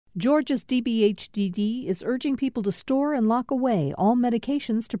Georgia's DBHDD is urging people to store and lock away all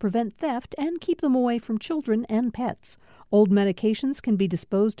medications to prevent theft and keep them away from children and pets. Old medications can be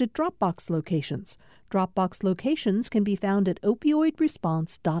disposed at Dropbox locations. Dropbox locations can be found at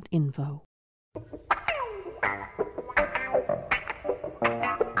opioidresponse.info.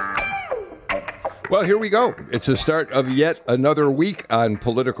 Well, here we go. It's the start of yet another week on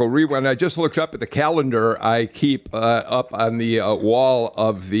Political Rewind. I just looked up at the calendar I keep up on the wall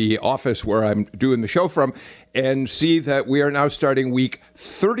of the office where I'm doing the show from and see that we are now starting week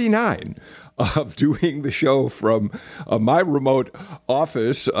 39 of doing the show from my remote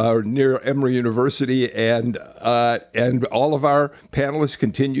office near Emory University, and all of our panelists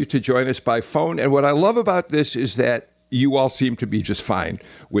continue to join us by phone. And what I love about this is that you all seem to be just fine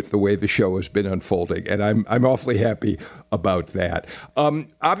with the way the show has been unfolding, and I'm awfully happy about that.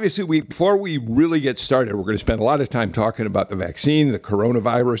 Obviously, before we really get started, we're going to spend a lot of time talking about the vaccine, the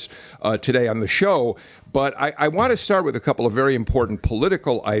coronavirus today on the show, but I want to start with a couple of very important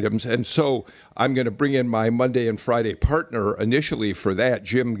political items, and so I'm going to bring in my Monday and Friday partner initially for that,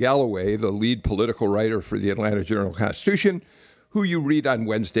 Jim Galloway, the lead political writer for the Atlanta Journal-Constitution, who you read on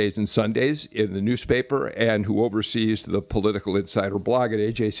Wednesdays and Sundays in the newspaper and who oversees the Political Insider blog at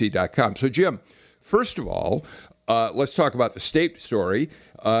ajc.com. So, Jim, first of all, let's talk about the state story.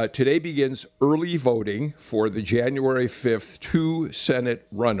 Today begins early voting for the January 5th 2 Senate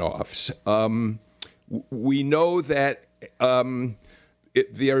runoffs. We know that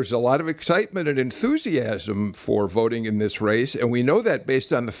there's a lot of excitement and enthusiasm for voting in this race, and we know that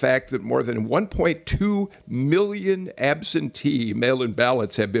based on the fact that more than 1.2 million absentee mail-in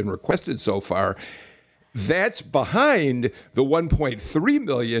ballots have been requested so far. That's behind the 1.3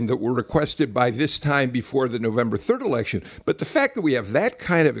 million that were requested by this time before the November 3rd election. But the fact that we have that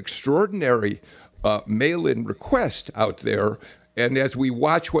kind of extraordinary mail-in request out there, and as we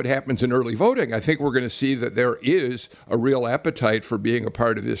watch what happens in early voting, I think we're going to see that there is a real appetite for being a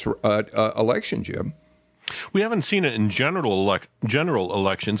part of this election, Jim. We haven't seen it in general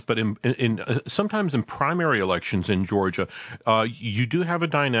elections, but in sometimes in primary elections in Georgia, you do have a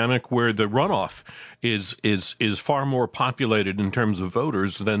dynamic where the runoff is far more populated in terms of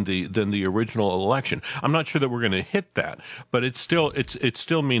voters than the original election. I'm not sure that we're going to hit that, but it still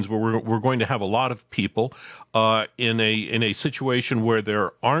means we're going to have a lot of people in a situation where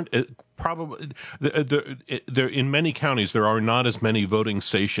there aren't. Probably, there in many counties there are not as many voting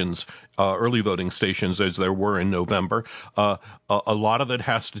stations, early voting stations, as there were in November. A lot of it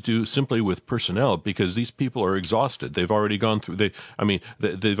has to do simply with personnel because these people are exhausted. They've already gone through.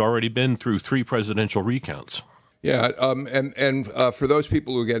 They've already been through 3 presidential recounts. Yeah, and for those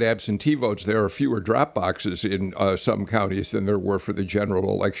people who get absentee votes, there are fewer drop boxes in some counties than there were for the general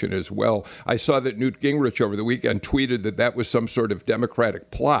election as well. I saw that Newt Gingrich over the weekend tweeted that was some sort of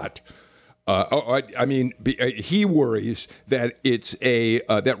Democratic plot. He worries that it's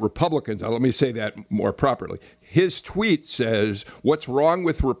that Republicans, let me say that more properly. His tweet says, what's wrong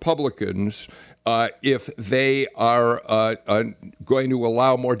with Republicans if they are going to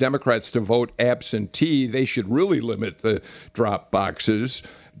allow more Democrats to vote absentee? They should really limit the drop boxes.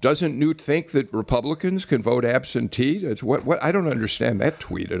 Doesn't Newt think that Republicans can vote absentee? It's what I don't understand that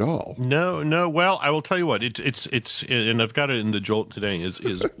tweet at all. No. Well, I will tell you what. It's and I've got it in the Jolt today.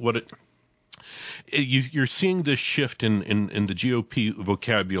 Is what it. You're seeing this shift in the GOP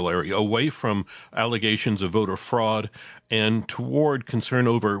vocabulary away from allegations of voter fraud and toward concern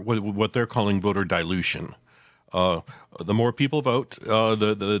over what they're calling voter dilution. The more people vote,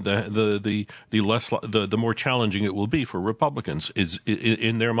 the more challenging it will be for Republicans is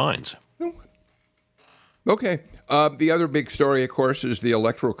in their minds. Okay. The other big story, of course, is the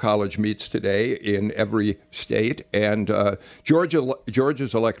Electoral College meets today in every state, and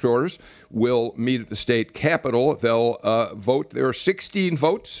Georgia's electors will meet at the state capitol. They'll vote. There are 16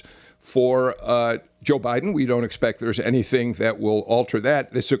 votes for Joe Biden. We don't expect there's anything that will alter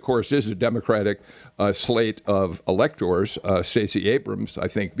that. This, of course, is a Democratic slate of electors, Stacey Abrams, I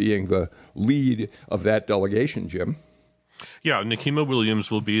think, being the lead of that delegation, Jim. Yeah, Nikema Williams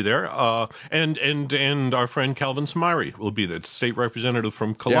will be there, and our friend Calvin Smyre will be there, the state representative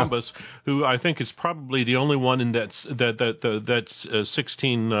from Columbus, who I think is probably the only one in that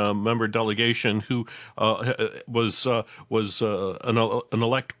 16-member delegation who was an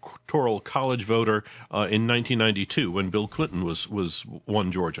electoral college voter in 1992 when Bill Clinton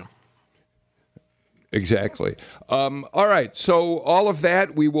won Georgia. Exactly. All right. So all of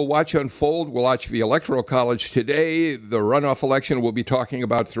that we will watch unfold. We'll watch the Electoral College today. The runoff election we'll be talking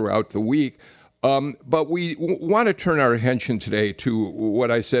about throughout the week. But we want to turn our attention today to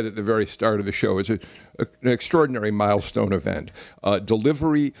what I said at the very start of the show is an extraordinary milestone event.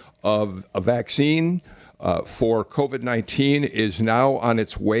 Delivery of a vaccine for COVID-19 is now on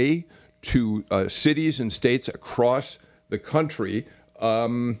its way to cities and states across the country.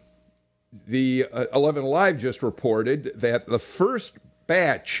 The 11 Alive just reported that the first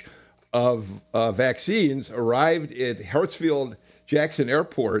batch of vaccines arrived at Hartsfield-Jackson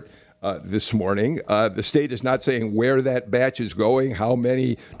Airport this morning. The state is not saying where that batch is going, how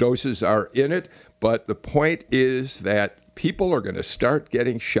many doses are in it, but the point is that people are going to start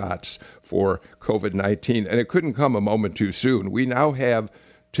getting shots for COVID-19, and it couldn't come a moment too soon. We now have,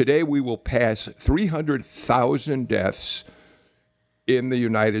 today we will pass 300,000 deaths in the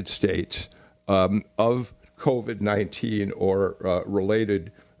United States of COVID-19 or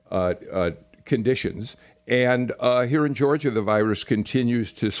related conditions. And here in Georgia, the virus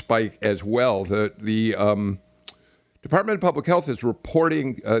continues to spike as well. The Department of Public Health is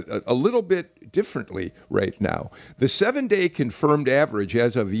reporting a little bit differently right now. The 7-day confirmed average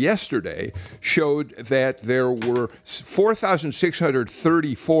as of yesterday showed that there were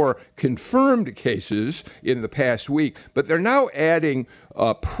 4,634 confirmed cases in the past week, but they're now adding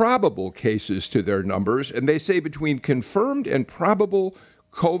probable cases to their numbers, and they say between confirmed and probable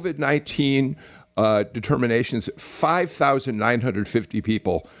COVID-19 determinations, 5,950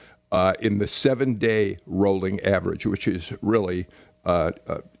 people in the 7-day rolling average, which is really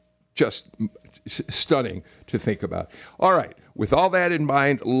just stunning to think about. All right, with all that in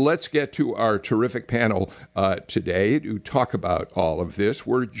mind, let's get to our terrific panel today to talk about all of this.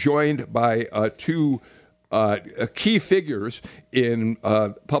 We're joined by two key figures in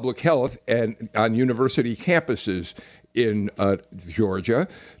public health and on university campuses in Georgia.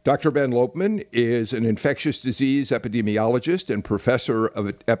 Dr. Ben Lopman is an infectious disease epidemiologist and professor of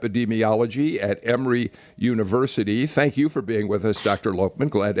epidemiology at Emory University. Thank you for being with us, Dr. Lopman.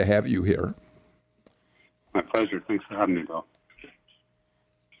 Glad to have you here. My pleasure. Thanks for having me, Bill.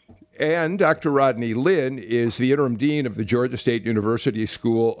 And Dr. Rodney Lyn is the interim dean of the Georgia State University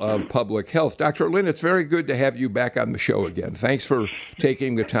School of Public Health. Dr. Lyn, it's very good to have you back on the show again. Thanks for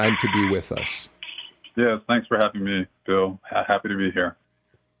taking the time to be with us. Yeah, thanks for having me, Bill. Happy to be here.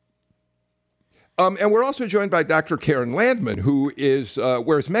 And we're also joined by Dr. Keren Landman, who is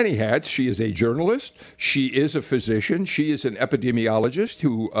wears many hats. She is a journalist. She is a physician. She is an epidemiologist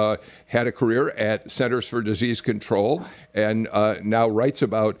who had a career at Centers for Disease Control and now writes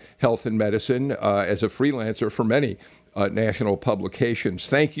about health and medicine as a freelancer for many national publications.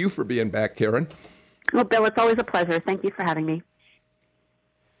 Thank you for being back, Keren. Well, Bill, it's always a pleasure. Thank you for having me.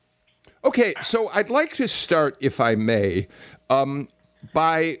 Okay, so I'd like to start, if I may,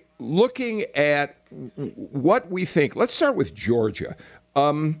 by looking at what we think. Let's start with Georgia.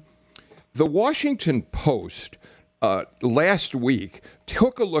 The Washington Post last week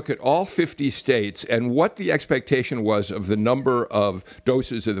took a look at all 50 states and what the expectation was of the number of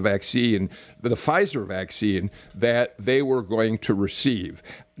doses of the vaccine, the Pfizer vaccine, that they were going to receive.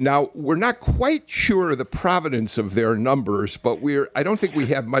 Now, we're not quite sure of the provenance of their numbers, but I don't think we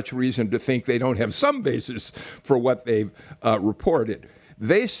have much reason to think they don't have some basis for what they've reported.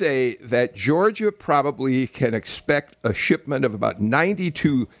 They say that Georgia probably can expect a shipment of about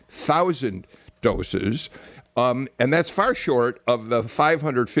 92,000 doses, and that's far short of the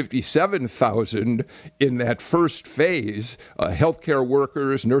 557,000 in that first phase, healthcare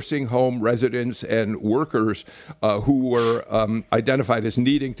workers, nursing home residents, and workers who were identified as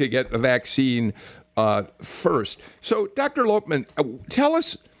needing to get the vaccine first. So, Dr. Lopman, tell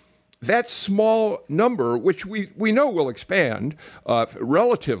us that small number, which we know will expand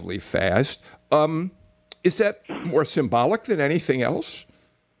relatively fast, is that more symbolic than anything else?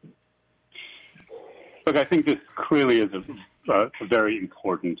 Look, I think this clearly is a very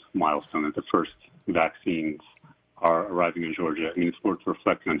important milestone that the first vaccines are arriving in Georgia. I mean, it's worth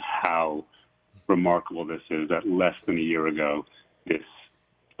reflecting on how remarkable this is that less than a year ago, this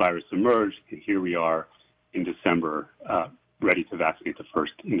virus emerged, and here we are in December, ready to vaccinate the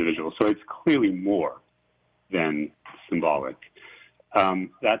first individual. So it's clearly more than symbolic.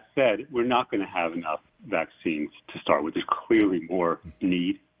 That said, we're not going to have enough vaccines to start with. There's clearly more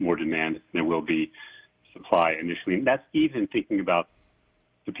need, more demand than there will be supply initially. And that's even thinking about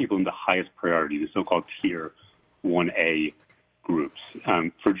the people in the highest priority, the so-called Tier 1A groups.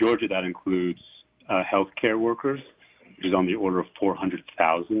 For Georgia, that includes healthcare workers, which is on the order of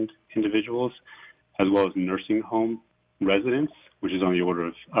 400,000 individuals, as well as nursing home residents, which is on the order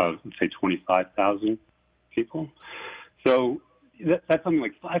of let's say, 25,000 people. So that's something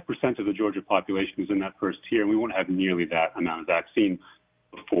like 5% of the Georgia population is in that first tier, and we won't have nearly that amount of vaccine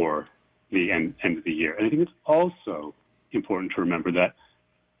before the end of the year. And I think it's also important to remember that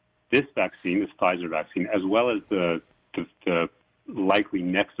this vaccine, this Pfizer vaccine, as well as the likely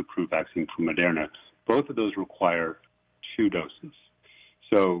next approved vaccine from Moderna, both of those require 2 doses.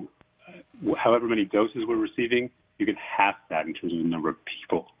 So however many doses we're receiving, you can half that in terms of the number of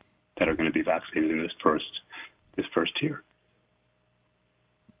people that are going to be vaccinated in this first tier.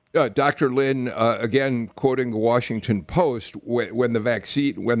 Dr. Lyn, again, quoting the Washington Post, when the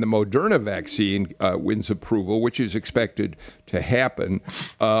Moderna vaccine wins approval, which is expected to happen,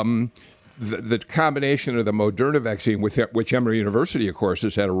 the combination of the Moderna vaccine, which Emory University, of course,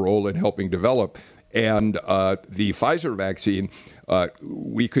 has had a role in helping develop, and the Pfizer vaccine,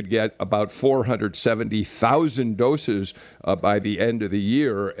 we could get about 470,000 doses by the end of the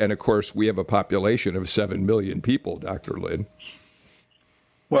year. And, of course, we have a population of 7 million people, Dr. Lyn.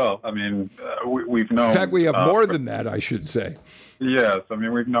 Well, I mean, we've known. In fact, we have more than that, I should say. Yes, I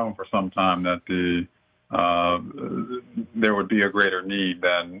mean, we've known for some time that there would be a greater need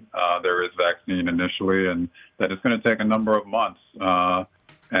than there is vaccine initially, and that it's going to take a number of months,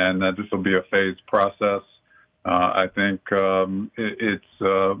 and that this will be a phased process. I think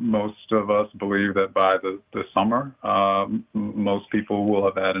most of us believe that by the summer, most people will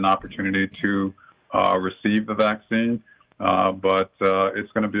have had an opportunity to receive the vaccine. But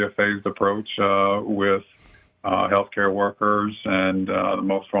it's going to be a phased approach with healthcare workers and the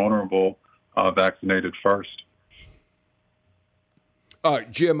most vulnerable vaccinated first.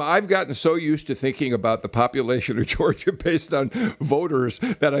 Jim, I've gotten so used to thinking about the population of Georgia based on voters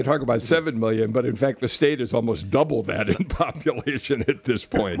that I talk about 7 million, but in fact the state is almost double that in population at this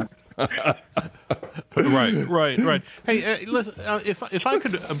point. Right. Hey, if I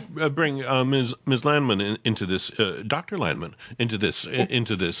could bring Ms. Landman into this, Dr. Landman into this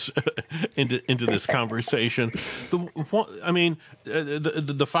conversation. The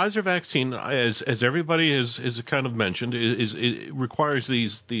Pfizer vaccine, as everybody has kind of mentioned, it requires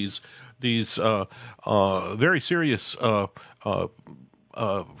these very serious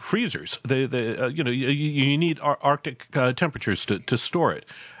freezers. You need Arctic temperatures to store it.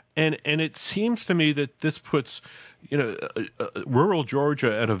 And it seems to me that this puts, rural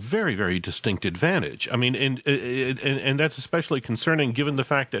Georgia at a very, very distinct advantage. I mean, and that's especially concerning given the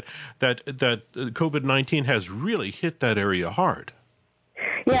fact that COVID-19 has really hit that area hard.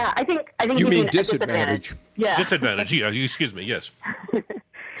 Yeah, I think you mean disadvantage. Yeah. Disadvantage. Yeah. Excuse me. Yes.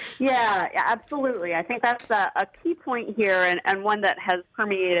 Yeah, absolutely. I think that's a key point here, and one that has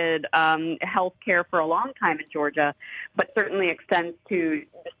permeated healthcare for a long time in Georgia, but certainly extends to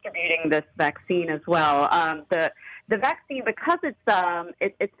distributing this vaccine as well. The vaccine, because it's a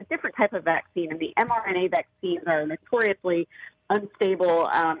different type of vaccine, and the mRNA vaccines are notoriously unstable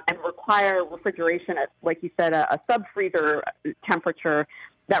and require refrigeration at, like you said, a sub-freezer temperature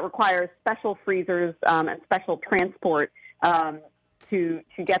that requires special freezers and special transport to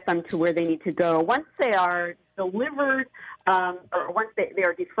get them to where they need to go. Once they are delivered, or once they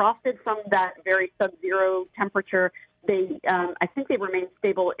are defrosted from that very sub-zero temperature, I think they remain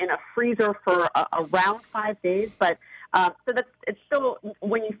stable in a freezer for around 5 days. But it's still,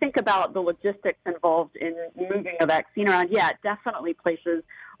 when you think about the logistics involved in moving a vaccine around, yeah, it definitely places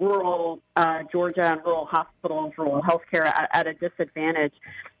rural Georgia and rural hospitals, rural healthcare at a disadvantage.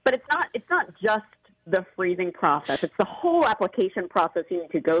 But it's not just the freezing process. It's the whole application process you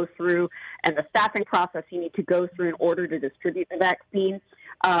need to go through and the staffing process you need to go through in order to distribute the vaccine.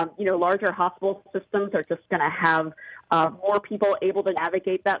 Larger hospital systems are just going to have more people able to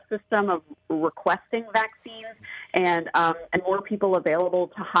navigate that system of requesting vaccines and more people available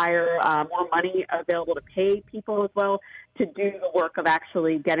to hire, more money available to pay people as well to do the work of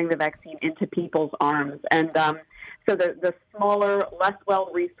actually getting the vaccine into people's arms. And so the smaller, less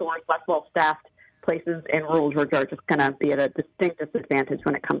well-resourced, less well-staffed places in rural Georgia are just going to be at a distinct disadvantage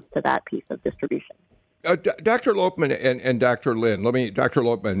when it comes to that piece of distribution. Dr. Lopman and Dr. Lyn, Dr.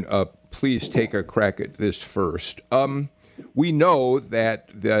 Lopman, please take a crack at this first. We know that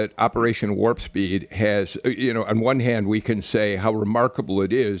Operation Warp Speed has, on one hand, we can say how remarkable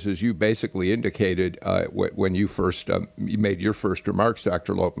it is, as you basically indicated when you first you made your first remarks,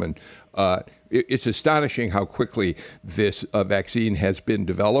 Dr. Lopman. It's astonishing how quickly this vaccine has been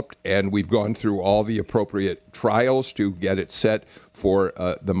developed, and we've gone through all the appropriate trials to get it set for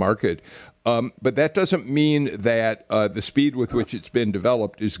the market. But that doesn't mean that the speed with which it's been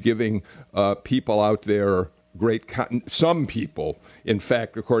developed is giving people out there some people, in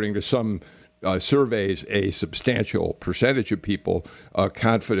fact, according to some surveys, a substantial percentage of people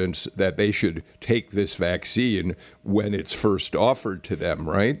confidence that they should take this vaccine when it's first offered to them,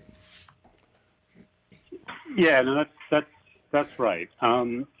 right? Yeah, no, that's right.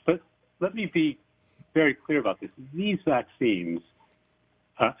 But let me be very clear about this. These vaccines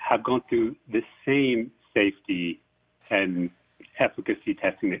have gone through the same safety and efficacy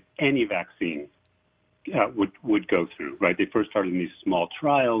testing that any vaccine would go through, right? They first started in these small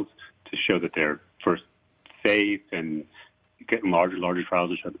trials to show that they're first safe, and getting larger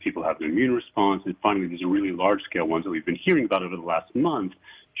trials to show that people have an immune response. And finally, these are really large-scale ones that we've been hearing about over the last month,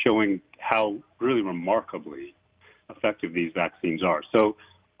 showing how really remarkably effective these vaccines are. So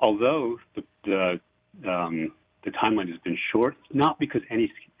although the timeline has been short, it's not because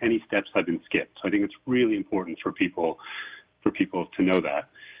any steps have been skipped. So I think it's really important for people to know that.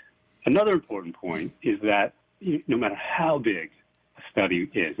 Another important point is that no matter how big a study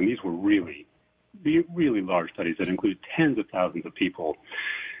is, and these were really large studies that included tens of thousands of people,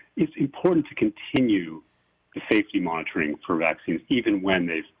 it's important to continue the safety monitoring for vaccines, even when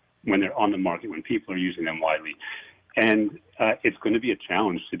they're on the market, when people are using them widely. And it's going to be a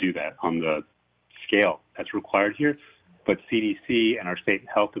challenge to do that on the scale that's required here. But CDC and our state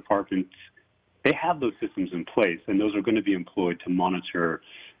health departments, they have those systems in place, and those are going to be employed to monitor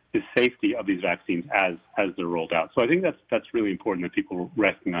the safety of these vaccines as they're rolled out. So I think that's really important that people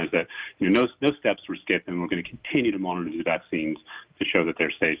recognize that no steps were skipped, and we're going to continue to monitor these vaccines to show that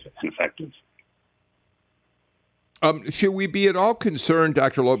they're safe and effective. Should we be at all concerned,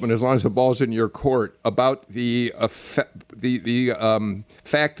 Dr. Lopman, as long as the ball's in your court, about the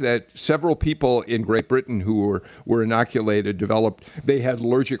fact that several people in Great Britain who were inoculated they had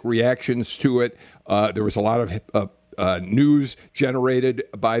allergic reactions to it? There was a lot of news generated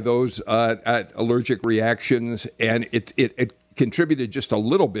by those allergic reactions, and it contributed just a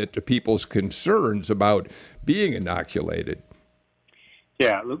little bit to people's concerns about being inoculated.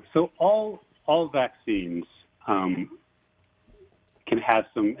 Yeah, so all vaccines can have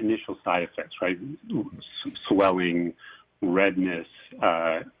some initial side effects, right? Swelling, redness,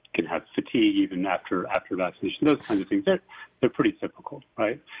 can have fatigue even after vaccination. Those kinds of things, they're pretty typical,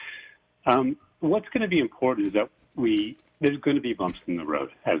 right? What's going to be important is that there's going to be bumps in the road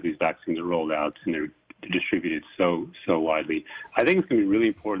as these vaccines are rolled out and they're distributed so widely. I think it's going to be really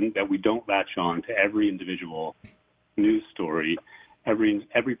important that we don't latch on to every individual news story,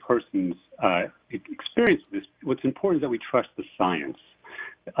 every person's experience with this. What's important is that we trust the science.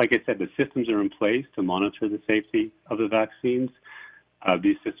 Like I said, the systems are in place to monitor the safety of the vaccines.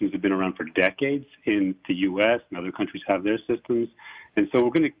 These systems have been around for decades in the U.S. and other countries have their systems. And so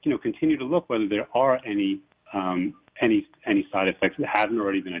we're going to continue to look whether there are any side effects that haven't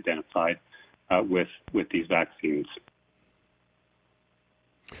already been identified with these vaccines.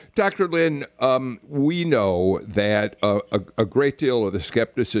 Dr. Lyn, we know that a great deal of the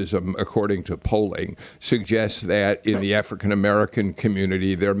skepticism, according to polling, suggests that in the African American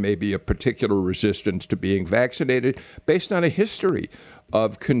community there may be a particular resistance to being vaccinated based on a history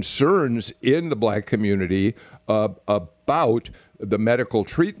of concerns in the black community about the medical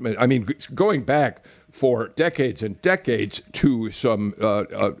treatment. I mean, going back for decades and decades to some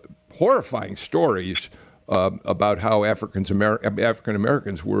horrifying stories about how African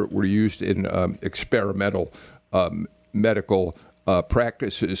Americans were used in experimental medical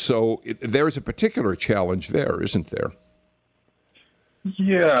practices. So there's a particular challenge there, isn't there?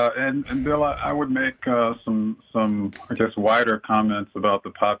 Yeah, and Bill, I would make some I guess wider comments about the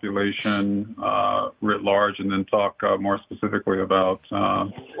population writ large, and then talk more specifically about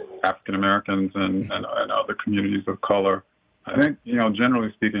African Americans and other communities of color. I think,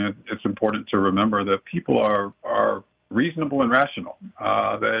 generally speaking, it's important to remember that people are reasonable and rational.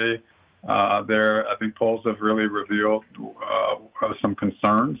 I think polls have really revealed some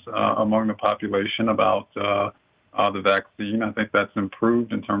concerns among the population about the vaccine. I think that's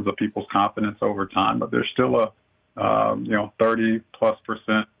improved in terms of people's confidence over time, but there's still a 30+%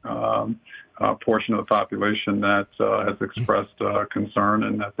 portion of the population that has expressed concern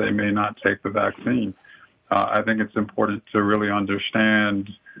and that they may not take the vaccine. I think it's important to really understand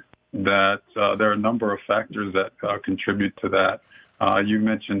that there are a number of factors that contribute to that. You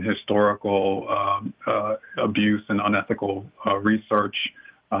mentioned historical abuse and unethical research.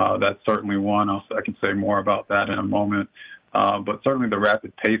 That's certainly one. I can say more about that in a moment. But certainly the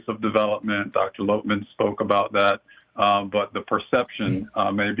rapid pace of development, Dr. Lopman spoke about that. But the perception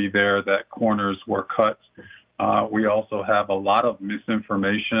may be there that corners were cut. We also have a lot of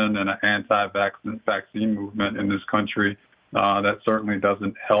misinformation and an anti-vaccine movement in this country that certainly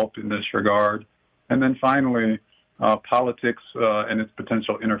doesn't help in this regard. And then finally, politics and its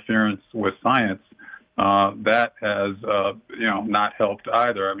potential interference with science. That has, not helped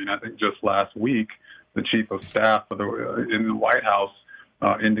either. I mean, I think just last week, the chief of staff in the White House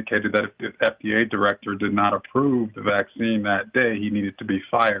indicated that if the FDA director did not approve the vaccine that day, he needed to be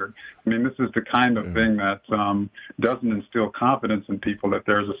fired. I mean, this is the kind of thing that doesn't instill confidence in people, that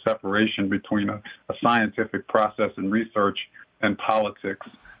there's a separation between a scientific process and research and politics.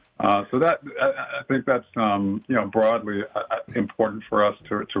 So that I think that's broadly important for us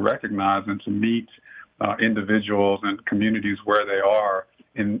to recognize and to meet individuals and communities where they are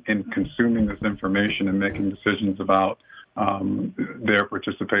in consuming this information and making decisions about their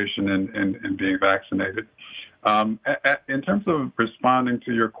participation in being vaccinated. In terms of responding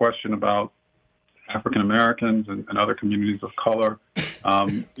to your question about African Americans and other communities of color,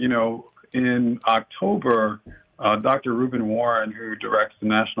 in October, Dr. Reuben Warren, who directs the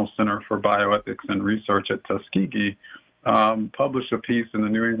National Center for Bioethics and Research at Tuskegee, published a piece in the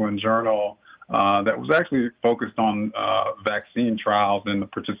New England Journal that was actually focused on vaccine trials and the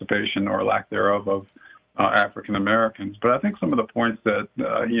participation or lack thereof of African Americans. But I think some of the points that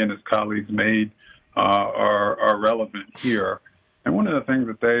he and his colleagues made are relevant here. And one of the things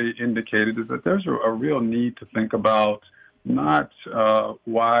that they indicated is that there's a real need to think about not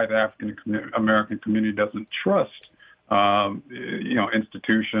why the African American community doesn't trust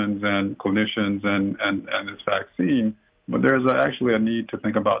institutions and clinicians and this vaccine, but there's actually a need to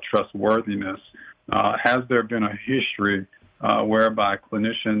think about trustworthiness. Has there been a history whereby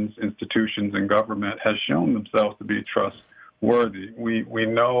clinicians, institutions, and government has shown themselves to be trustworthy? We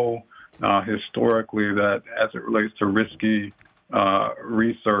know historically that as it relates to risky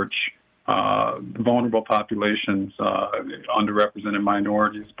research, vulnerable populations, underrepresented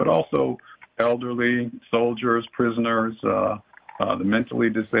minorities, but also elderly, soldiers, prisoners, the mentally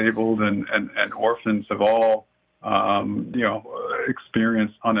disabled, and orphans have all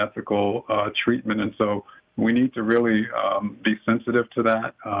experienced unethical treatment. And so we need to really be sensitive to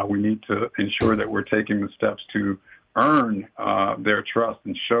that. We need to ensure that we're taking the steps to earn their trust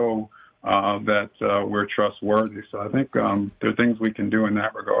and show that we're trustworthy. So I think there are things we can do in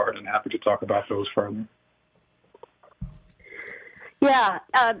that regard, and happy to talk about those further. Yeah,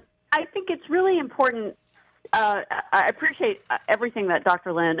 I think it's really important. I appreciate everything that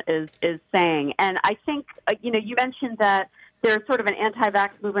Dr. Lyn is saying, and I think you mentioned that there's sort of an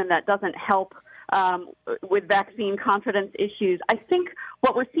anti-vax movement that doesn't help with vaccine confidence issues. I think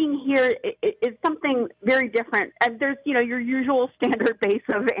what we're seeing here is something very different. And there's, your usual standard base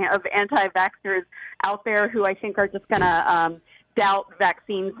of anti-vaxxers out there who I think are just going to doubt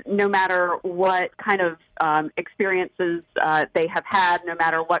vaccines no matter what kind of experiences they have had, no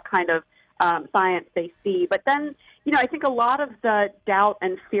matter what kind of science they see. But then, I think a lot of the doubt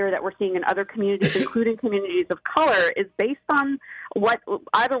and fear that we're seeing in other communities, including communities of color, is based on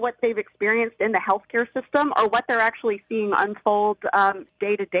either what they've experienced in the healthcare system or what they're actually seeing unfold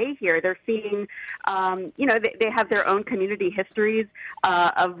day to day here. They're seeing, they have their own community histories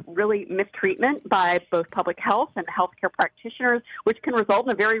of really mistreatment by both public health and healthcare practitioners, which can result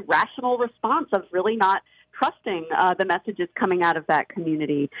in a very rational response of really not trusting the messages coming out of that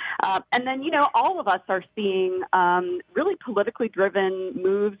community. And then, all of us are seeing really politically driven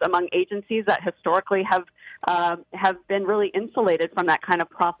moves among agencies that historically have been really insulated from that kind of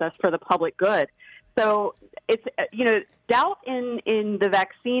process for the public good. So it's, doubt in the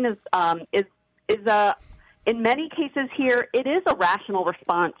vaccine is in many cases here, it is a rational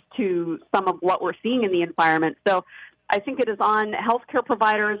response to some of what we're seeing in the environment. So I think it is on healthcare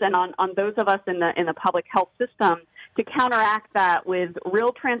providers and on those of us in the public health system to counteract that with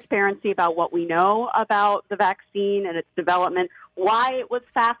real transparency about what we know about the vaccine and its development, why it was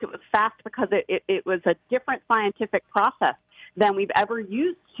fast. It was fast because it was a different scientific process than we've ever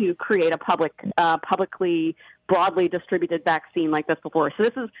used to create a publicly broadly distributed vaccine like this before. So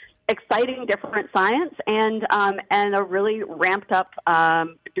this is exciting, different science and a really ramped up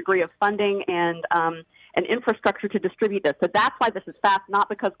degree of funding and infrastructure to distribute this. So that's why this is fast, not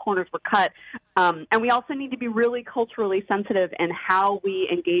because corners were cut. And we also need to be really culturally sensitive in how we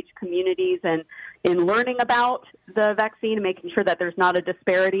engage communities and in learning about the vaccine and making sure that there's not a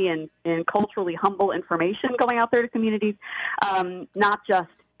disparity in culturally humble information going out there to communities, not just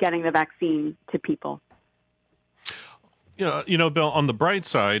getting the vaccine to people. Bill, on the bright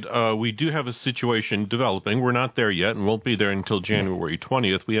side, we do have a situation developing. We're not there yet and won't be there until January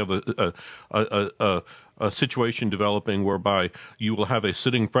 20th. We have a situation developing whereby you will have a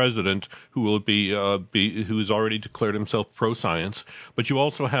sitting president who will who has already declared himself pro-science, but you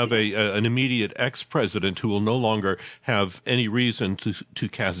also have an immediate ex-president who will no longer have any reason to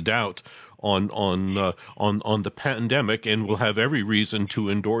cast doubt on the pandemic, and will have every reason to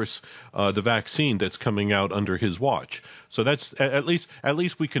endorse the vaccine that's coming out under his watch. So that's at least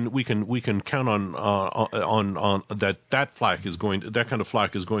we can count on that flack is going to, that kind of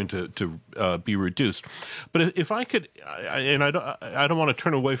flack is going to be reduced. But if I could, and I don't want to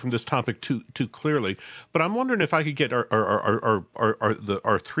turn away from this topic too clearly, but I'm wondering if I could get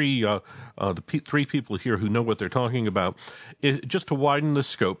our three people here who know what they're talking about, just to widen the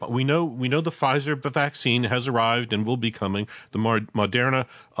scope. We know the Pfizer vaccine has arrived and will be coming. The Moderna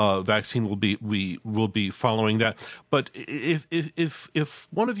vaccine will be following that. But if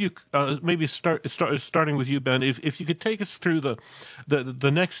one of you, maybe starting with you, Ben, if you could take us through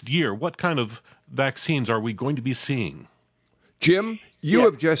the next year, what kind of vaccines are we going to be seeing? Jim, you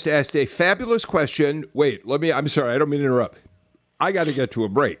have just asked a fabulous question. Wait, I'm sorry, I don't mean to interrupt. I got to get to a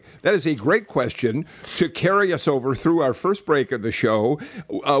break. That is a great question to carry us over through our first break of the show.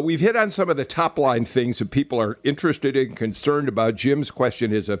 We've hit on some of the top line things that people are interested in, concerned about. Jim's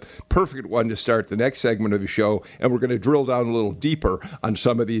question is a perfect one to start the next segment of the show, and we're going to drill down a little deeper on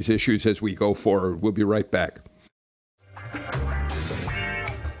some of these issues as we go forward. We'll be right back.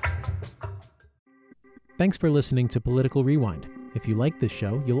 Thanks for listening to Political Rewind. If you like this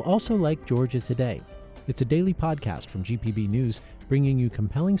show, you'll also like Georgia Today. It's a daily podcast from GPB News, bringing you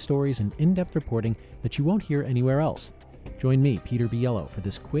compelling stories and in-depth reporting that you won't hear anywhere else. Join me, Peter Biello, for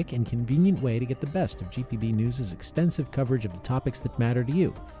this quick and convenient way to get the best of GPB News' extensive coverage of the topics that matter to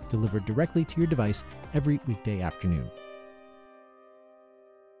you, delivered directly to your device every weekday afternoon.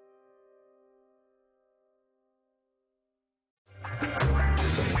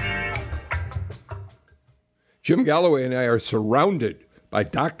 Jim Galloway and I are surrounded by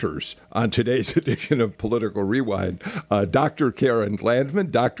doctors on today's edition of Political Rewind. Dr. Keren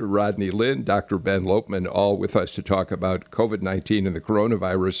Landman, Dr. Rodney Lyn, Dr. Ben Lopman, all with us to talk about COVID-19 and the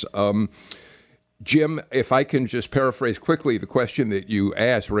coronavirus. Jim, if I can just paraphrase quickly the question that you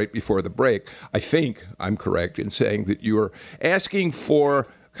asked right before the break, I think I'm correct in saying that you are asking for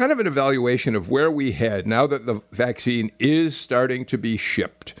kind of an evaluation of where we head now that the vaccine is starting to be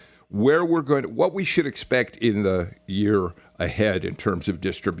shipped, where we're going, what we should expect in the year ahead in terms of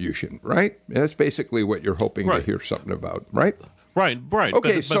distribution, right? And that's basically what you're hoping to hear something about, right? Right.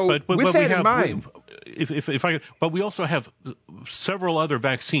 Okay, but with that in mind, but we also have several other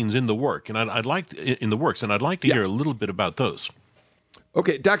vaccines in the work, and I'd like to hear a little bit about those.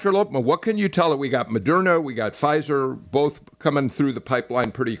 Okay, Dr. Lopman, what can you tell? We got Moderna, we got Pfizer, both coming through the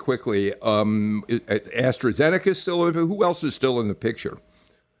pipeline pretty quickly. AstraZeneca still in. Who else is still in the picture?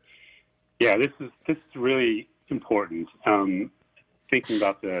 Yeah, this is really important. Thinking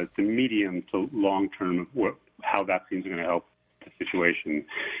about the medium to long term of how vaccines are going to help the situation.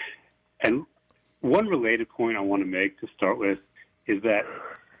 And one related point I want to make to start with is that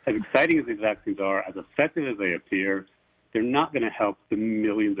as exciting as these vaccines are, as effective as they appear, they're not going to help the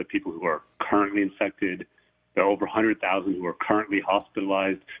millions of people who are currently infected, the over 100,000 who are currently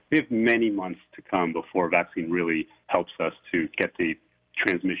hospitalized. We have many months to come before a vaccine really helps us to get the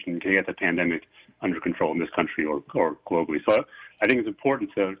transmission, to get the pandemic under control in this country or globally. So I think it's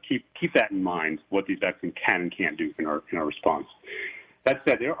important to keep that in mind, what these vaccines can and can't do in our response. That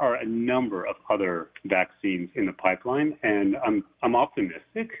said, there are a number of other vaccines in the pipeline, and I'm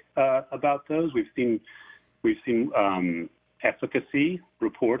optimistic about those. We've seen efficacy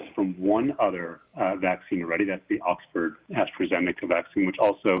reports from one other vaccine already. That's the Oxford AstraZeneca vaccine, which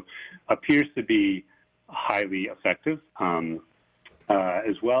also appears to be highly effective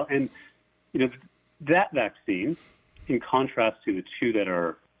as well. And that vaccine, in contrast to the two that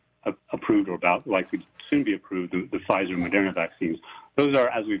are approved or about likely to soon be approved, the Pfizer and Moderna vaccines, those are,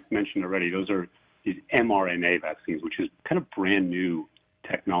 as we've mentioned already, those are these mRNA vaccines, which is kind of brand new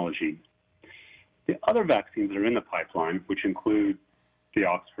technology. The other vaccines that are in the pipeline, which include the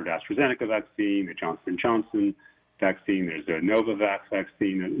Oxford AstraZeneca vaccine, the Johnson & Johnson vaccine, there's a Novavax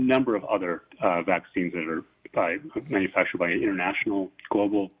vaccine, a number of other vaccines that are manufactured by international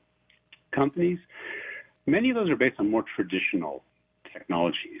global companies. Many of those are based on more traditional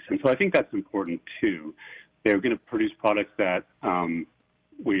technologies. And so I think that's important too. They're going to produce products that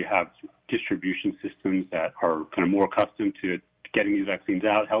we have distribution systems that are kind of more accustomed to getting these vaccines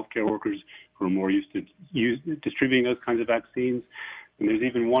out, healthcare workers who are more used to distributing those kinds of vaccines. And there's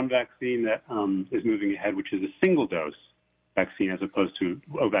even one vaccine that is moving ahead, which is a single-dose vaccine as opposed to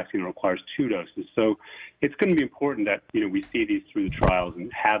a vaccine that requires 2 doses. So it's going to be important that we see these through the trials and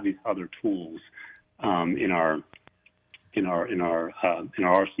have these other tools in our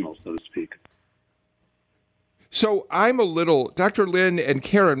arsenal, so to speak. So I'm a little, Dr. Lyn and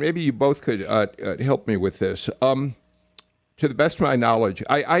Keren, maybe you both could help me with this. to the best of my knowledge,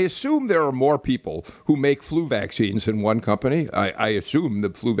 I assume there are more people who make flu vaccines than one company. I assume the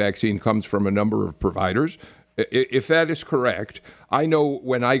flu vaccine comes from a number of providers. If that is correct, I know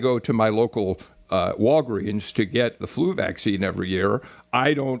when I go to my local Walgreens to get the flu vaccine every year,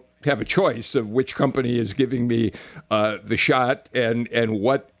 I don't have a choice of which company is giving me the shot and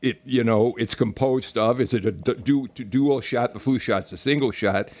what it's composed of. Is it a dual shot? The flu shot's a single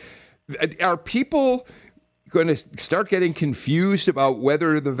shot. Are people going to start getting confused about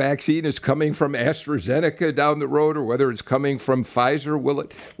whether the vaccine is coming from AstraZeneca down the road or whether it's coming from Pfizer? Will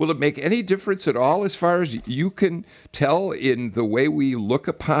it make any difference at all as far as you can tell in the way we look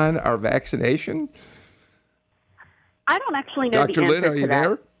upon our vaccination? I don't actually know Dr. the answer Lyn, are you to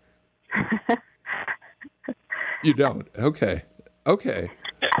that. there? You don't? Okay.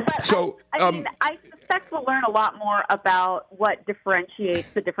 But So, I suspect we'll learn a lot more about what differentiates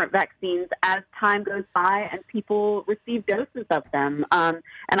the different vaccines as time goes by and people receive doses of them. And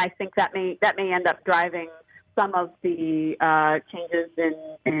I think that may end up driving some of the changes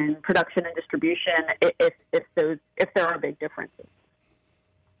in production and distribution if there are big differences.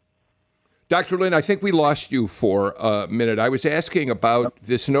 Dr. Lyn, I think we lost you for a minute. I was asking about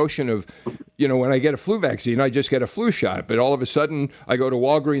this notion of, when I get a flu vaccine, I just get a flu shot. But all of a sudden, I go to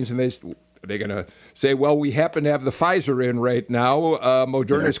Walgreens and they're going to say, well, we happen to have the Pfizer in right now.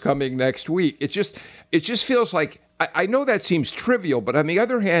 Moderna's coming next week. It just feels like, I know that seems trivial, but on the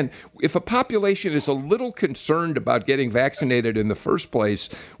other hand, if a population is a little concerned about getting vaccinated in the first place,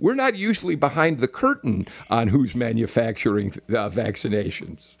 we're not usually behind the curtain on who's manufacturing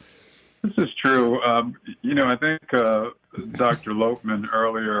vaccinations. This is true. I think Dr. Lopman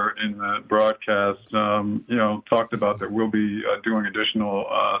earlier in the broadcast, talked about that we'll be doing additional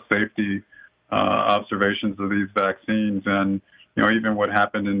safety observations of these vaccines. And, even what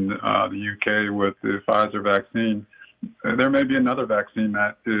happened in the UK with the Pfizer vaccine, there may be another vaccine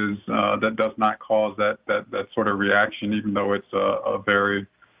that does not cause that sort of reaction, even though it's a very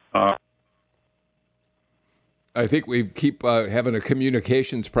I think we keep having a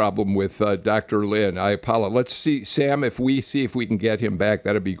communications problem with Dr. Lyn. I apologize. Let's see, Sam, if we can get him back,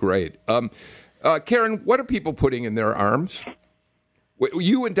 that'd be great. Keren, what are people putting in their arms?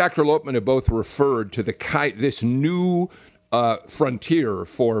 You and Dr. Lopman have both referred to this new frontier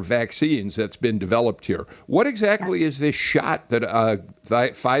for vaccines that's been developed here. What exactly is this shot that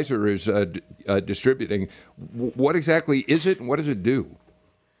Pfizer is distributing? What exactly is it, and what does it do?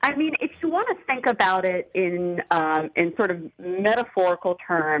 I mean, if you want to think about it in sort of metaphorical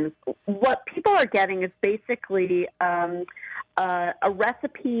terms, what people are getting is basically a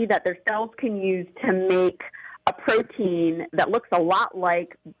recipe that their cells can use to make a protein that looks a lot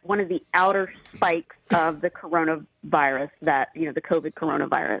like one of the outer spikes of the coronavirus, the COVID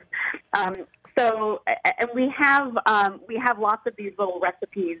coronavirus. And we have lots of these little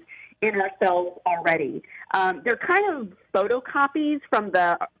recipes in our cells already. They're kind of photocopies from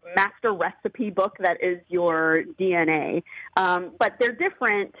the master recipe book that is your DNA. But they're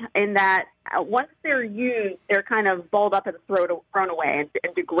different in that once they're used, they're kind of balled up and thrown away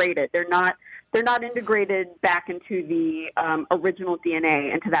and degraded. They're not integrated back into the original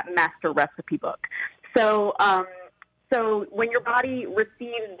DNA, into that master recipe book. So when your body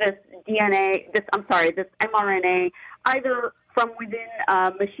receives this mRNA, either from within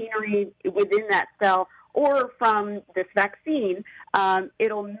machinery within that cell or from this vaccine,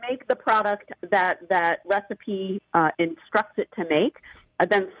 it'll make the product that recipe instructs it to make,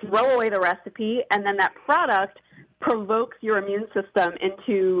 then throw away the recipe, and then that product provokes your immune system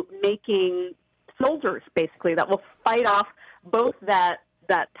into making soldiers, basically, that will fight off both that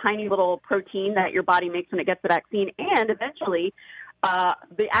tiny little protein that your body makes when it gets the vaccine and eventually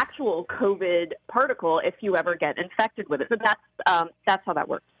the actual COVID particle if you ever get infected with it. So that's how that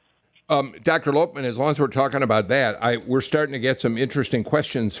works. Dr. Lopman, as long as we're talking about that, we're starting to get some interesting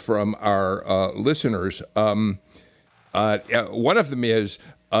questions from our listeners. One of them is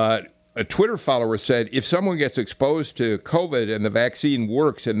a Twitter follower said, if someone gets exposed to COVID and the vaccine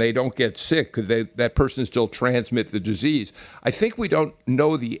works and they don't get sick, could that person still transmit the disease? I think we don't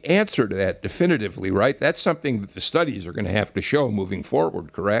know the answer to that definitively, right? That's something that the studies are going to have to show moving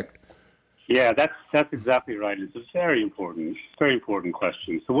forward, correct? Yeah, that's exactly right. It's a very important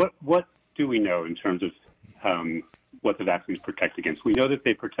question. So what do we know in terms of what the vaccines protect against? We know that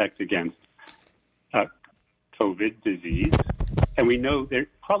they protect against COVID disease, and we know they're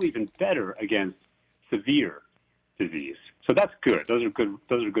probably even better against severe disease. So that's good. Those are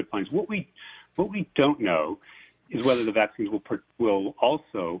good points. What we don't know is whether the vaccines will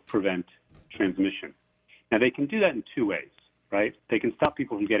also prevent transmission. Now, they can do that in two ways, right? They can stop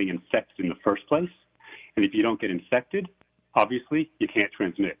people from getting infected in the first place, and if you don't get infected, Obviously, you can't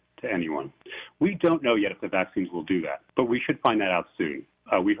transmit to anyone. We don't know yet if the vaccines will do that, but we should find that out soon.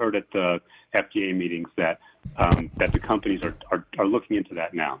 We heard at the FDA meetings that the companies are looking into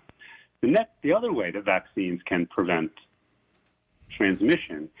that now. The other way that vaccines can prevent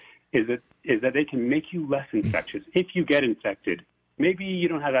transmission is that they can make you less infectious. If you get infected, maybe you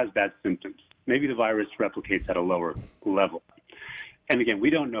don't have as bad symptoms. Maybe the virus replicates at a lower level. And again, we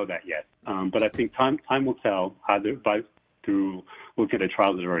don't know that yet. But I think time will tell, either through looking at the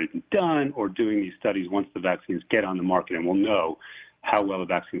trials that have already been done or doing these studies once the vaccines get on the market, and we'll know how well the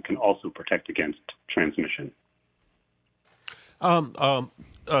vaccine can also protect against transmission. Bill,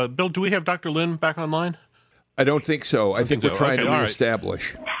 do we have Dr. Lyn back online? I don't think so. I think we're trying to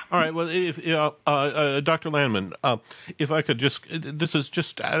reestablish. All right. Well, if Dr. Landman, if I could this is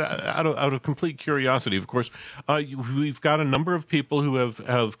just out of complete curiosity. Of course, we've got a number of people who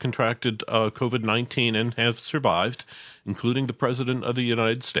have contracted COVID-19 and have survived, including the President of the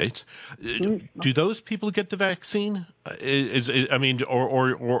United States. Do those people get the vaccine?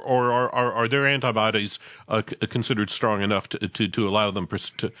 Or are their antibodies considered strong enough to allow them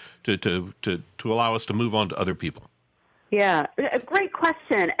to allow us to move on to other people? Yeah, a great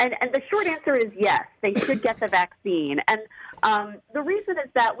question. And the short answer is yes, they should get the vaccine. And the reason is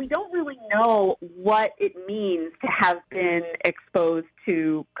that we don't really know what it means to have been exposed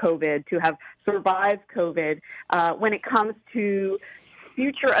to COVID, to have survived COVID, when it comes to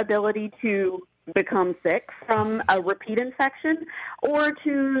future ability to become sick from a repeat infection or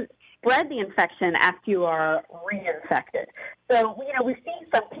to spread the infection after you are reinfected. So, we've seen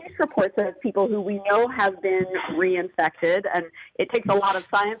some case reports of people who we know have been reinfected, and it takes a lot of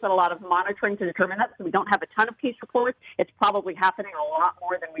science and a lot of monitoring to determine that, so we don't have a ton of case reports. It's probably happening a lot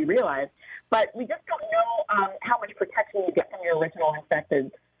more than we realize. But we just don't know how much protection you get from your original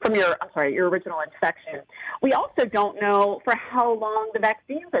original infection. We also don't know for how long the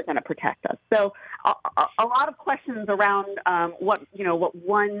vaccines are going to protect us. So a lot of questions around what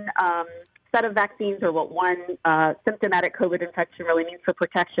one set of vaccines or what one symptomatic COVID infection really means for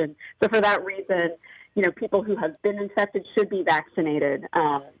protection. So for that reason, people who have been infected should be vaccinated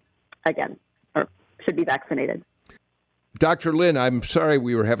should be vaccinated. Dr. Lyn, I'm sorry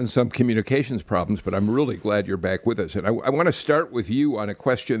we were having some communications problems, but I'm really glad you're back with us. And I want to start with you on a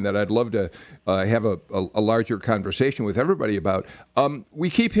question that I'd love to have a larger conversation with everybody about. We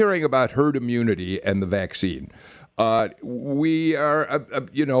keep hearing about herd immunity and the vaccine. We are,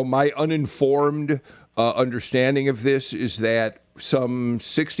 my uninformed understanding of this is that some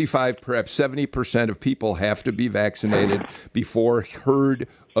 65, perhaps 70% of people have to be vaccinated before herd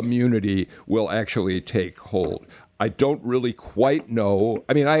immunity will actually take hold. I don't really quite know.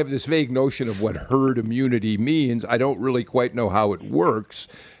 I mean, I have this vague notion of what herd immunity means. I don't really quite know how it works.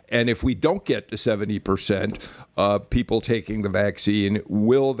 And if we don't get to 70% people taking the vaccine,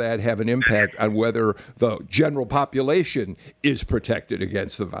 will that have an impact on whether the general population is protected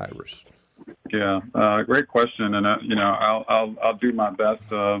against the virus? Yeah, great question. And, I'll do my best.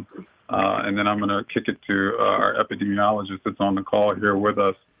 And then I'm going to kick it to our epidemiologist that's on the call here with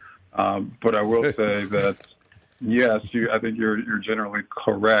us. But I will say that, yes, I think you're generally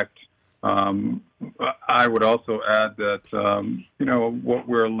correct. I would also add that, what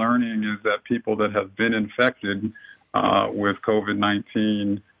we're learning is that people that have been infected with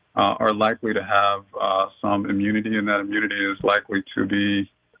COVID-19 are likely to have some immunity, and that immunity is likely to be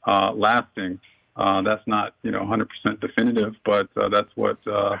lasting. That's not, 100% definitive, but that's what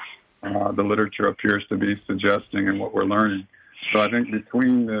the literature appears to be suggesting and what we're learning. So I think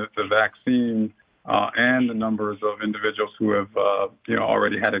between the vaccine and the numbers of individuals who have,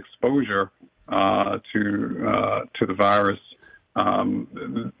 already had exposure to the virus,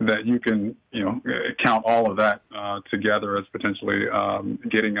 that you can, count all of that together as potentially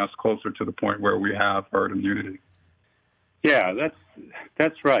getting us closer to the point where we have herd immunity. Yeah,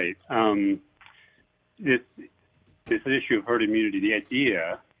 that's right. This issue of herd immunity, the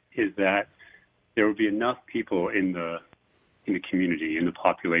idea is that there will be enough people in the community, in the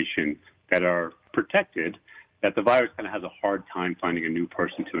population, that are protected, that the virus kind of has a hard time finding a new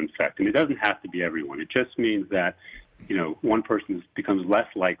person to infect. And it doesn't have to be everyone. It just means that, one person becomes less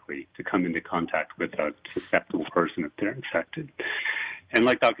likely to come into contact with a susceptible person if they're infected. And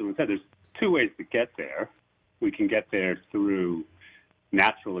like Dr. Lyn said, there's two ways to get there. We can get there through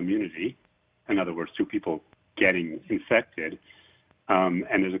natural immunity, in other words, through people getting infected. And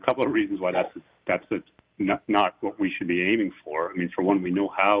there's a couple of reasons why that's not what we should be aiming for. I mean, for one, we know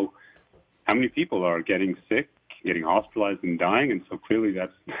how many people are getting sick, getting hospitalized and dying, and so clearly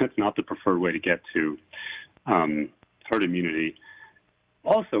that's not the preferred way to get to herd immunity.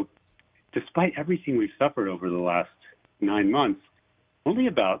 Also, despite everything we've suffered over the last 9 months, only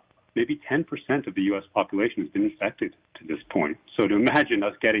about maybe 10% of the U.S. population has been infected to this point. So to imagine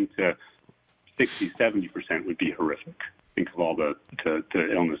us getting to 60, 70% would be horrific. Think of all the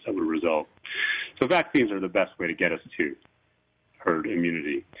illness that would result. So vaccines are the best way to get us to herd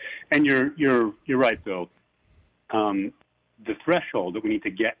immunity. And you're right, Bill. The threshold that we need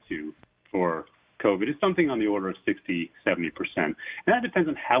to get to for COVID is something on the order of 60, 70%. And that depends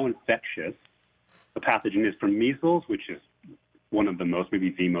on how infectious the pathogen is. For measles, which is one of the most,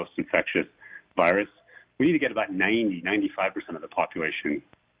 maybe the most infectious virus, we need to get about 90, 95% of the population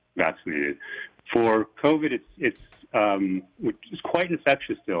vaccinated. For COVID, it's quite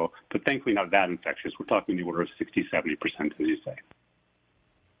infectious still, but thankfully not that infectious. We're talking the order of 60, 70%, as you say.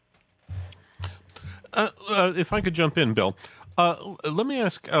 If I could jump in, Bill, let me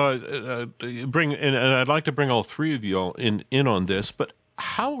ask, and I'd like to bring all three of you in on this, but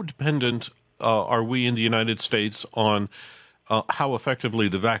how dependent are we in the United States on how effectively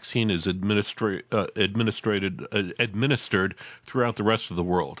the vaccine is administered throughout the rest of the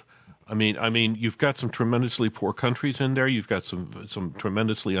world? I mean, you've got some tremendously poor countries in there. You've got some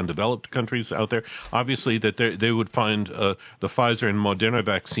tremendously undeveloped countries out there. Obviously, that they would find the Pfizer and Moderna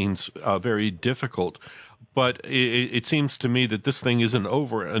vaccines very difficult. But it seems to me that this thing isn't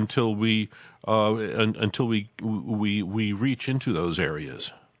over until we reach into those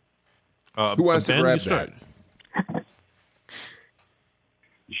areas. Who wants to grab that?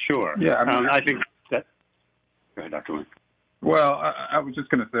 Sure. Yeah, I think that. Go ahead, Dr. Lyn. Well, I was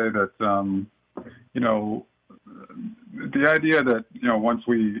just going to say that, the idea that, once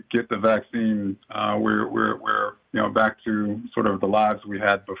we get the vaccine, we're back to sort of the lives we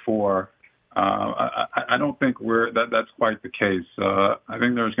had before. I don't think that's quite the case. I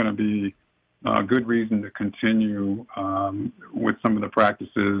think there's going to be good reason to continue with some of the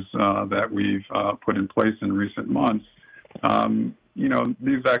practices that we've put in place in recent months.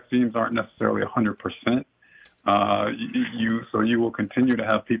 These vaccines aren't necessarily 100%. So you will continue to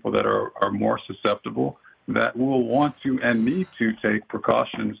have people that are more susceptible, that will want to and need to take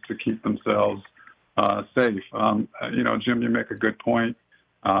precautions to keep themselves safe. Jim, you make a good point.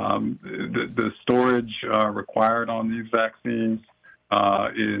 The storage required on these vaccines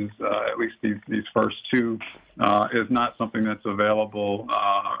is, at least these first two, is not something that's available,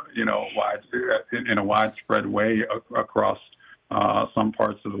 in a widespread way across some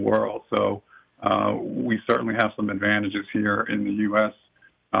parts of the world. So we certainly have some advantages here in the U.S.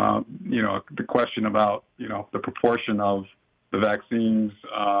 The question about, the proportion of the vaccines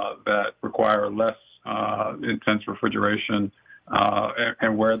that require less intense refrigeration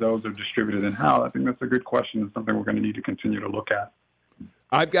and where those are distributed and how, I think that's a good question and something we're going to need to continue to look at.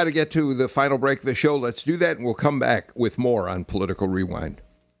 I've got to get to the final break of the show. Let's do that, and we'll come back with more on Political Rewind.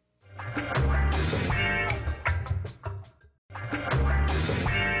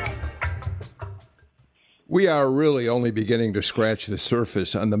 We are really only beginning to scratch the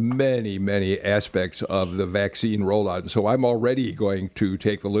surface on the many, many aspects of the vaccine rollout. So I'm already going to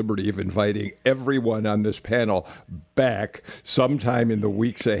take the liberty of inviting everyone on this panel back sometime in the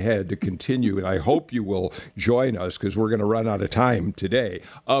weeks ahead to continue. And I hope you will join us because we're going to run out of time today.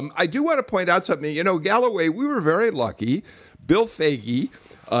 I do want to point out something. Galloway, we were very lucky. Bill Foege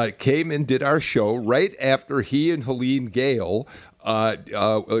came and did our show right after he and Helene Gayle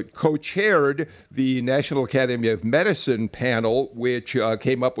co-chaired the National Academy of Medicine panel, which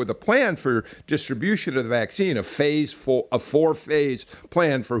came up with a plan for distribution of the vaccine, a four-phase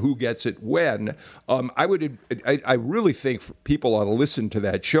plan for who gets it when. I really think people ought to listen to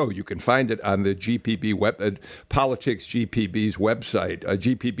that show. You can find it on the GPB Politics GPB's website,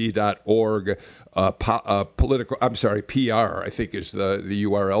 gpb.org. PR, I think is the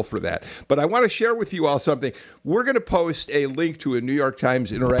URL for that. But I want to share with you all something. We're going to post a link to a New York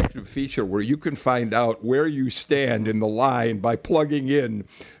Times interactive feature where you can find out where you stand in the line by plugging in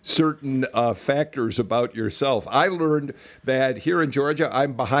certain factors about yourself. I learned that here in Georgia,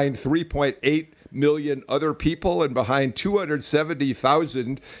 I'm behind 3.8 million other people and behind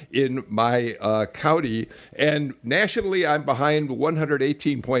 270,000 in my county. And nationally, I'm behind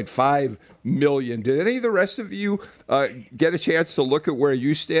 118.5 million. Did any of the rest of you get a chance to look at where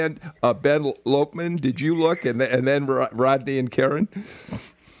you stand? Ben Lopman, did you look? And then Rodney and Keren?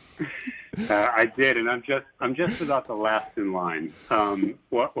 I did, and I'm just about the last in line.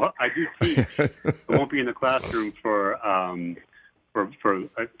 Well, I do teach. I won't be in the classroom for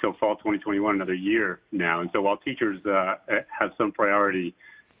until fall 2021, another year now. And so while teachers have some priority,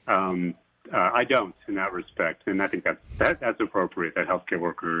 I don't in that respect. And I think that's appropriate, that healthcare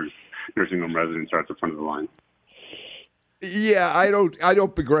workers, nursing home residents are at the front of the line. Yeah, I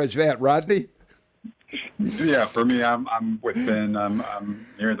don't begrudge that. Rodney? Yeah, for me, I'm within. I'm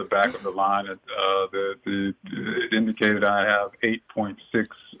near the back of the line. It indicated I have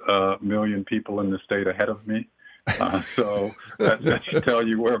 8.6 million people in the state ahead of me. So that should tell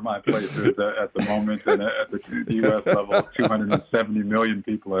you where my place is at the moment. And at the U.S. level, 270 million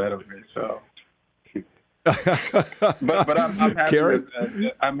people ahead of me. So, but I'm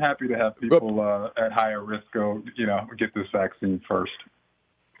happy. I'm happy to have people at higher risk go, get this vaccine first.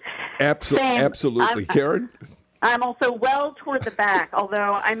 Absolutely. Keren? I'm also well toward the back,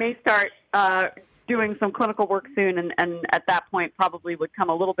 although I may start doing some clinical work soon, and at that point probably would come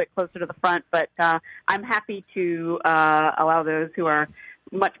a little bit closer to the front. But I'm happy to allow those who are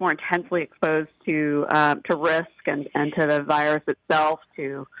much more intensely exposed to risk and to the virus itself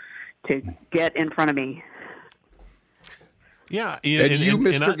to get in front of me. Yeah, and you,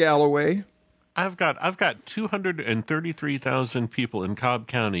 Mr. Galloway? I've got 233,000 people in Cobb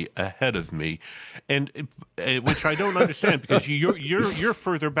County ahead of me, and which I don't understand because you're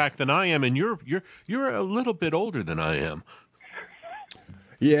further back than I am, and you're a little bit older than I am.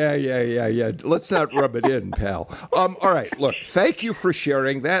 Yeah. Let's not rub it in, pal. All right, look, thank you for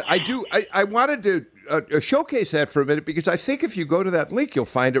sharing that. I wanted to showcase that for a minute because I think if you go to that link, you'll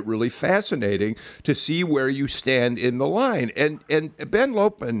find it really fascinating to see where you stand in the line. And Ben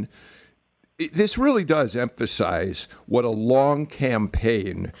Lopman, this really does emphasize what a long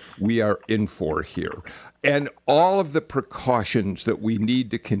campaign we are in for here. And all of the precautions that we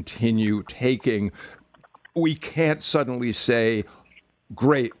need to continue taking, we can't suddenly say,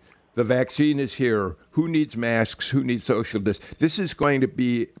 great, the vaccine is here. Who needs masks? Who needs social distance? This is going to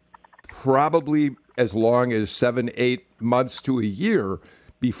be probably as long as 7-8 months to a year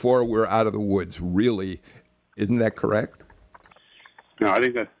before we're out of the woods, really. Isn't that correct? No, I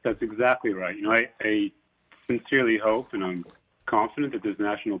think that's exactly right. I sincerely hope and I'm confident that this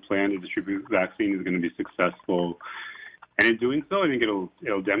national plan to distribute vaccine is going to be successful. And in doing so, I think it'll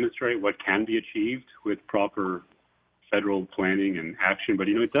demonstrate what can be achieved with proper federal planning and action. But,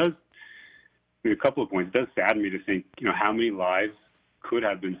 it does, a couple of points, it does sadden me to think, how many lives could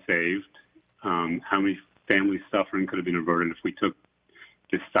have been saved, how many families' suffering could have been averted if we took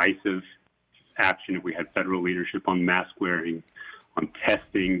decisive action, if we had federal leadership on mask wearing, on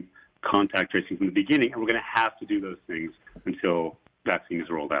testing, contact tracing from the beginning, and we're going to have to do those things until vaccine is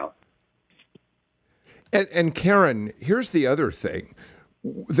rolled out. And Keren, here's the other thing.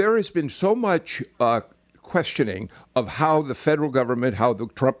 There has been so much questioning of how the federal government, how the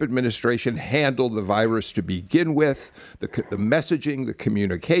Trump administration handled the virus to begin with, the messaging, the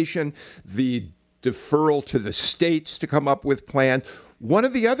communication, the deferral to the states to come up with plans. One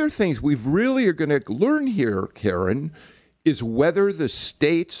of the other things we really are going to learn here, Keren, is whether the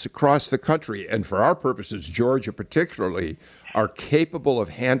states across the country, and for our purposes, Georgia particularly, are capable of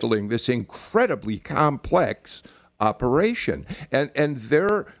handling this incredibly complex operation. And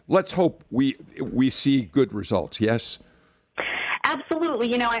there, let's hope we see good results, yes?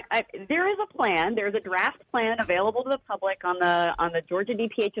 Absolutely. There is a plan. There's a draft plan available to the public on the Georgia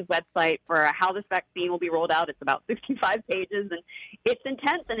DPH's website for how this vaccine will be rolled out. It's about 65 pages, and it's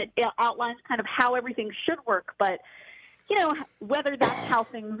intense, and it outlines kind of how everything should work. But whether that's how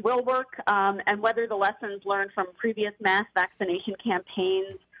things will work and whether the lessons learned from previous mass vaccination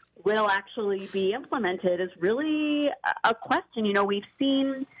campaigns will actually be implemented is really a question. We've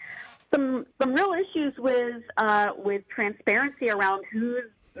seen some real issues with transparency around who's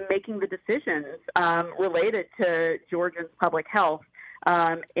making the decisions related to Georgians' public health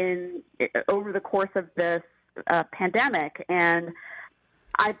over the course of this pandemic. And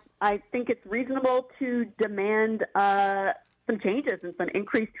I think it's reasonable to demand some changes and some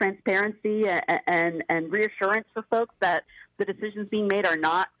increased transparency and reassurance for folks that the decisions being made are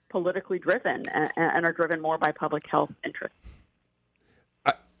not politically driven and are driven more by public health interests.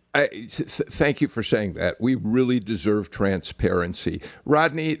 Thank you for saying that. We really deserve transparency.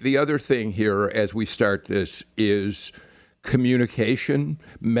 Rodney, the other thing here as we start this is communication,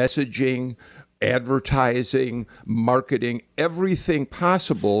 messaging, advertising, marketing, everything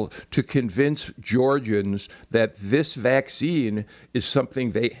possible to convince Georgians that this vaccine is something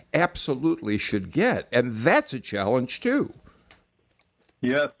they absolutely should get. And that's a challenge, too.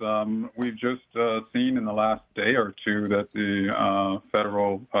 Yes, we've just seen in the last day or two that the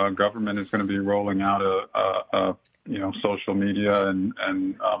federal government is going to be rolling out a social media and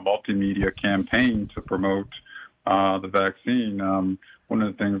multimedia campaign to promote the vaccine. One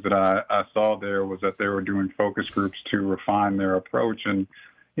of the things that I saw there was that they were doing focus groups to refine their approach. And,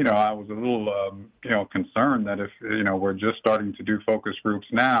 I was a little, concerned that if, we're just starting to do focus groups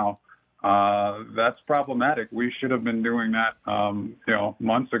now, that's problematic. We should have been doing that,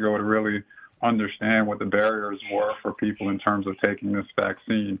 months ago to really understand what the barriers were for people in terms of taking this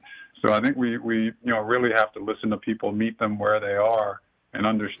vaccine. So I think we really have to listen to people, meet them where they are, and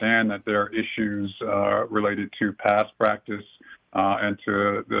understand that there are issues related to past practice and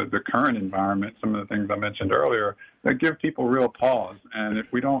to the current environment, some of the things I mentioned earlier, that give people real pause. And if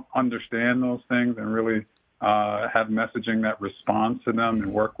we don't understand those things and really have messaging that responds to them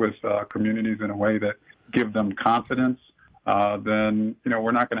and work with communities in a way that give them confidence, then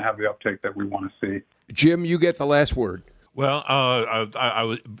we're not going to have the uptake that we want to see. Jim, you get the last word. Well,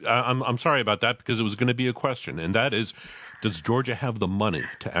 I'm sorry about that because it was going to be a question, and that is, does Georgia have the money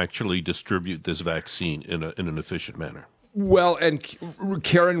to actually distribute this vaccine in an efficient manner? Well, and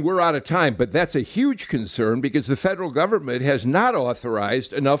Keren, we're out of time, but that's a huge concern because the federal government has not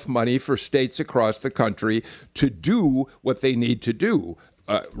authorized enough money for states across the country to do what they need to do,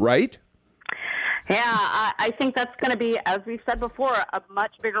 right? Yeah, I think that's going to be, as we've said before, a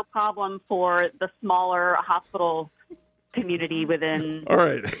much bigger problem for the smaller hospital community within All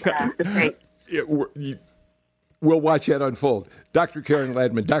right. The state. We'll watch that unfold. Dr. Keren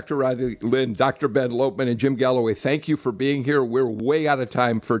Landman, Dr. Rodney Lyn, Dr. Ben Lopman, and Jim Galloway, thank you for being here. We're way out of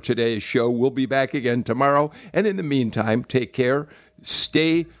time for today's show. We'll be back again tomorrow. And in the meantime, take care,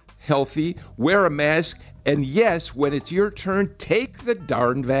 stay healthy, wear a mask, and yes, when it's your turn, take the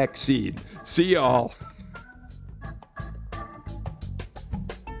darn vaccine. See you all.